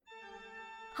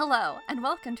Hello, and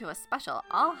welcome to a special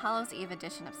All Hallows Eve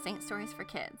edition of Saint Stories for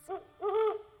Kids.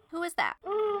 Who is that?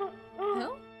 Who?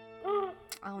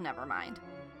 Oh, never mind.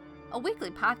 A weekly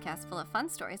podcast full of fun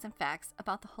stories and facts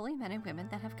about the holy men and women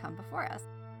that have come before us.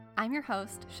 I'm your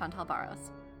host, Chantal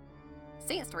Barros.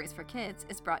 Saint Stories for Kids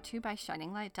is brought to you by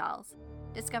Shining Light Dolls.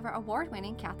 Discover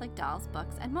award-winning Catholic dolls,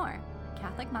 books, and more.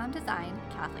 Catholic mom design,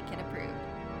 Catholic kid approved.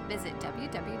 Visit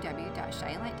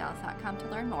www.shininglightdolls.com to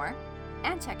learn more,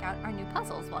 and check out our new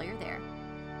puzzles while you're there.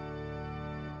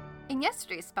 In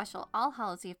yesterday's special All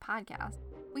Hallows Eve podcast,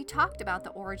 we talked about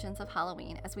the origins of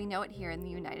Halloween as we know it here in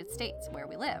the United States, where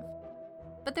we live.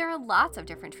 But there are lots of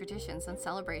different traditions and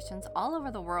celebrations all over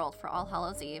the world for All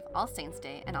Hallows Eve, All Saints'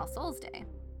 Day, and All Souls' Day.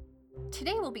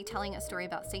 Today we'll be telling a story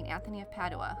about St. Anthony of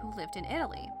Padua, who lived in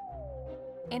Italy.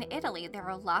 In Italy, there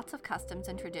are lots of customs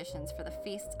and traditions for the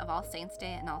feasts of All Saints'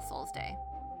 Day and All Souls' Day.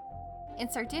 In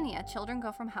Sardinia, children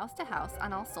go from house to house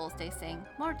on All Souls' Day saying,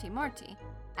 "Morti, morti,"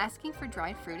 asking for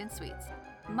dried fruit and sweets,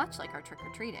 much like our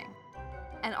trick-or-treating.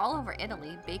 And all over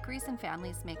Italy, bakeries and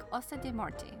families make ossa di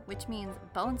morti, which means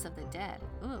bones of the dead,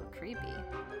 ooh, creepy,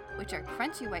 which are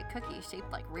crunchy white cookies shaped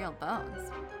like real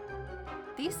bones.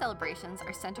 These celebrations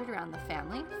are centered around the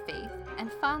family, faith,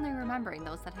 and fondly remembering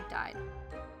those that have died.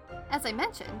 As I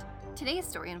mentioned, today's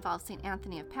story involves St.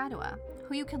 Anthony of Padua,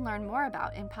 who you can learn more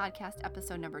about in podcast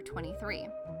episode number 23.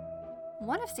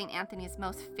 One of St. Anthony's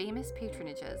most famous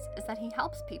patronages is that he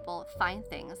helps people find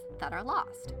things that are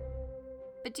lost.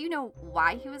 But do you know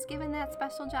why he was given that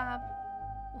special job?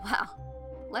 Well,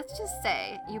 let's just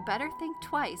say you better think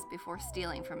twice before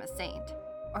stealing from a saint.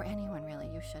 Or anyone really,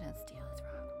 you shouldn't steal, it's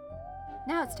wrong.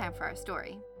 Now it's time for our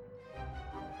story.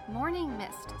 Morning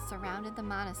mist surrounded the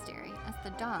monastery as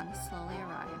the dawn slowly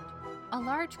arrived. A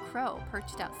large crow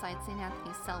perched outside St.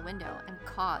 Anthony's cell window and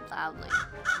cawed loudly.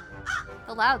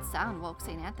 The loud sound woke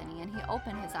St. Anthony, and he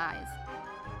opened his eyes.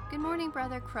 "Good morning,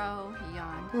 Brother Crow," he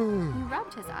yawned. He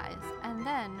rubbed his eyes, and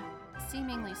then,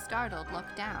 seemingly startled,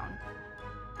 looked down.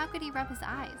 How could he rub his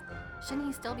eyes? Shouldn't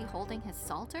he still be holding his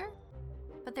psalter?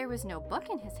 But there was no book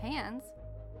in his hands.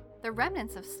 The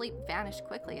remnants of sleep vanished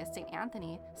quickly as St.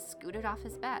 Anthony scooted off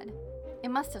his bed. It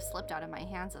must have slipped out of my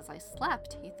hands as I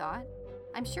slept, he thought.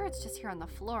 I'm sure it's just here on the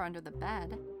floor under the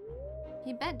bed.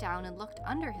 He bent down and looked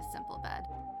under his simple bed.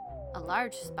 A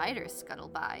large spider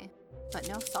scuttled by, but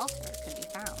no psalter could be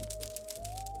found.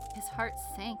 His heart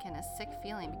sank and a sick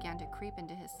feeling began to creep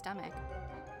into his stomach.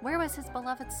 Where was his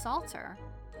beloved psalter?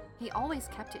 He always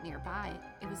kept it nearby.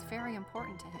 It was very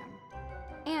important to him.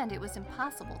 And it was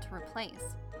impossible to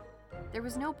replace. There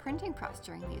was no printing press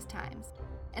during these times,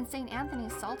 and St.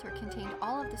 Anthony's psalter contained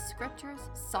all of the scriptures,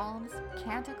 psalms,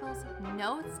 canticles,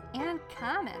 notes, and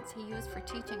comments he used for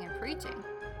teaching and preaching.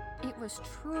 It was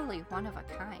truly one of a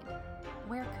kind.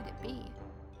 Where could it be?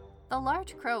 The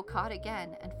large crow cawed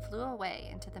again and flew away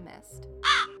into the mist.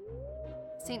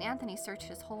 St. Anthony searched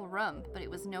his whole room, but it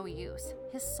was no use.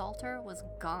 His psalter was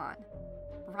gone.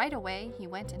 Right away, he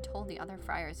went and told the other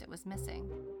friars it was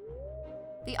missing.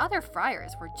 The other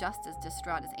friars were just as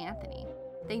distraught as Anthony.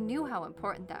 They knew how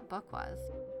important that book was,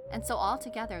 and so all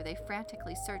together they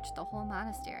frantically searched the whole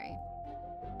monastery.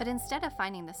 But instead of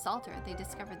finding the psalter, they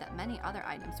discovered that many other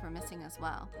items were missing as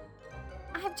well.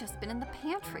 "I've just been in the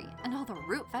pantry, and all the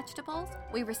root vegetables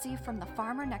we received from the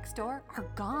farmer next door are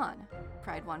gone,"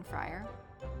 cried one friar.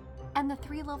 "And the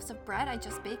 3 loaves of bread I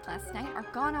just baked last night are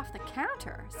gone off the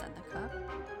counter," said the cook.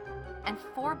 "And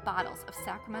 4 bottles of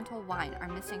sacramental wine are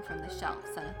missing from the shelf,"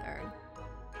 said a third.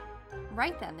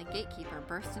 Right then, the gatekeeper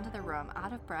burst into the room,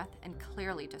 out of breath and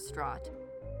clearly distraught.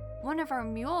 "One of our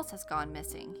mules has gone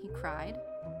missing," he cried.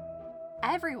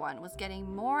 Everyone was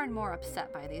getting more and more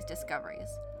upset by these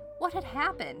discoveries. What had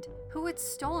happened? Who had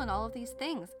stolen all of these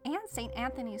things and St.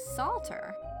 Anthony's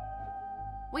psalter?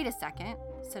 "Wait a second,"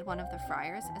 said one of the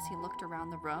friars as he looked around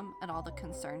the room at all the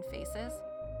concerned faces.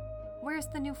 "Where's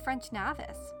the new French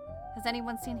novice? Has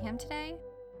anyone seen him today?"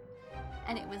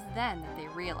 And it was then that they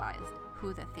realized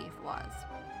who the thief was.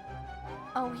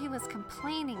 "Oh, he was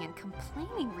complaining and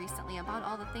complaining recently about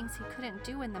all the things he couldn't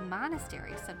do in the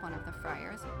monastery," said one of the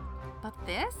friars. "But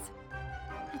this?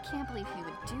 I can't believe he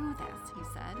would do this," he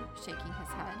said, shaking his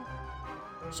head.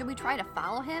 "Should we try to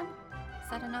follow him?"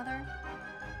 said another.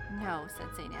 "No,"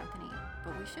 said St. Anthony,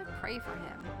 "but we should pray for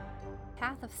him.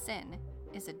 Path of sin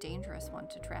is a dangerous one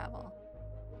to travel."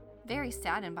 Very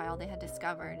saddened by all they had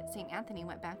discovered, St. Anthony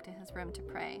went back to his room to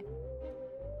pray.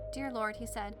 "Dear Lord," he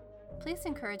said, "please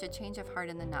encourage a change of heart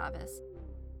in the novice.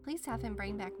 Please have him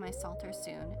bring back my psalter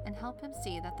soon and help him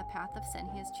see that the path of sin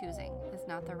he is choosing is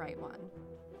not the right one."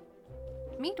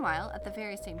 Meanwhile, at the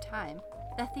very same time,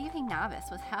 the thieving novice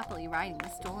was happily riding the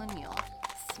stolen mule,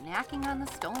 snacking on the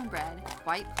stolen bread,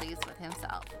 quite pleased with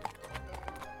himself.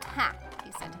 Ha,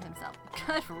 he said to himself,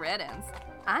 good riddance.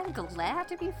 I'm glad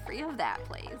to be free of that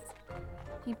place.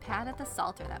 He patted the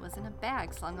salter that was in a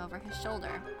bag slung over his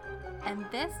shoulder. And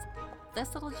this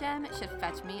little gem should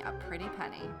fetch me a pretty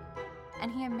penny.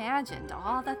 And he imagined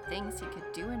all the things he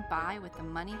could do and buy with the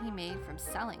money he made from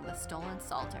selling the stolen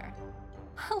salter.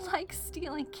 Like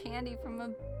stealing candy from a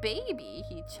baby,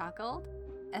 he chuckled,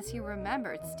 as he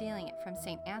remembered stealing it from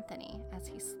St. Anthony as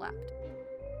he slept.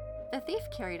 The thief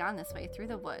carried on this way through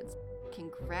the woods,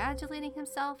 congratulating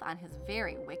himself on his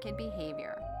very wicked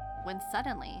behavior, when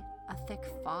suddenly a thick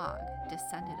fog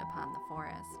descended upon the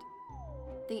forest.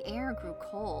 The air grew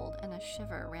cold and a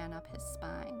shiver ran up his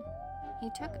spine. He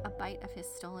took a bite of his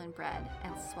stolen bread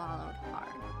and swallowed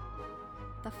hard.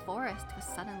 The forest was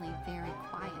suddenly very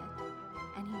quiet,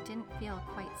 and he didn't feel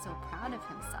quite so proud of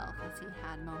himself as he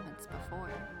had moments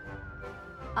before.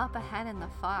 Up ahead in the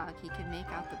fog, he could make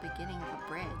out the beginning of a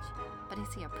bridge, but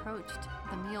as he approached,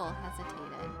 the mule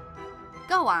hesitated.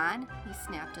 Go on, he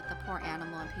snapped at the poor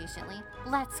animal impatiently.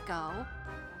 Let's go.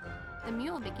 The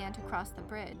mule began to cross the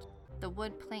bridge. The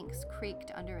wood planks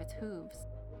creaked under its hooves.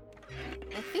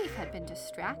 The thief had been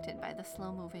distracted by the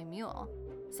slow-moving mule,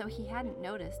 so he hadn't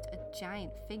noticed a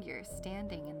giant figure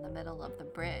standing in the middle of the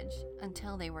bridge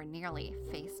until they were nearly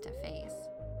face to face.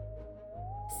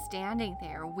 Standing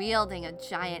there, wielding a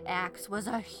giant axe, was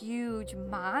a huge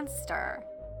monster.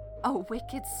 A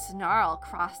wicked snarl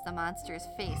crossed the monster's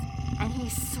face, and he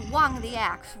swung the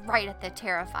axe right at the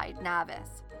terrified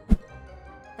novice.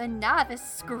 The novice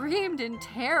screamed in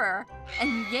terror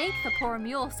and yanked the poor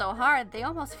mule so hard they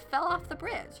almost fell off the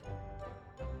bridge.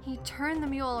 He turned the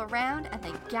mule around and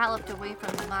they galloped away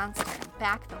from the monster and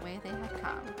back the way they had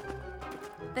come.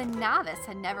 The novice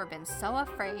had never been so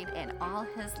afraid in all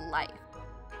his life.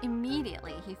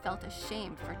 Immediately, he felt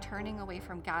ashamed for turning away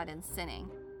from God and sinning.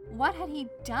 What had he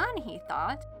done, he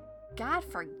thought? God,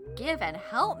 forgive and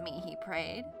help me, he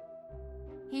prayed.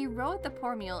 He rode the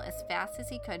poor mule as fast as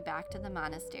he could back to the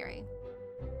monastery.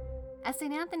 As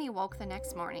St. Anthony woke the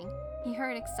next morning, he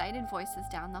heard excited voices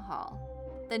down the hall.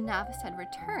 The novice had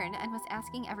returned and was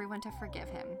asking everyone to forgive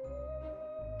him.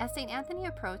 As St. Anthony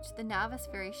approached, the novice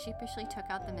very sheepishly took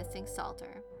out the missing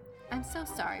salter. I'm so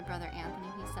sorry, Brother Anthony,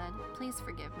 he said. Please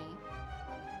forgive me.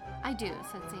 I do,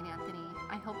 said St. Anthony.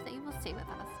 I hope that you will stay with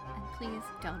us, and please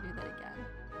don't do that again.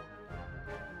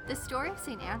 The story of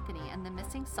St. Anthony and the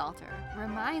missing salter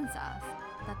reminds us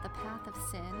that the path of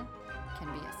sin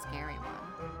can be a scary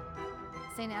one.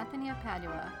 St. Anthony of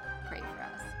Padua, pray for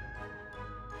us.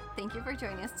 Thank you for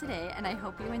joining us today, and I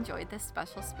hope you enjoyed this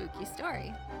special spooky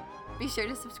story. Be sure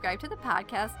to subscribe to the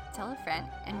podcast, tell a friend,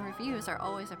 and reviews are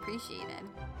always appreciated.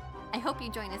 I hope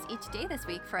you join us each day this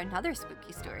week for another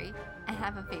spooky story, and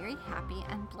have a very happy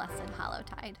and blessed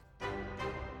Hallowtide.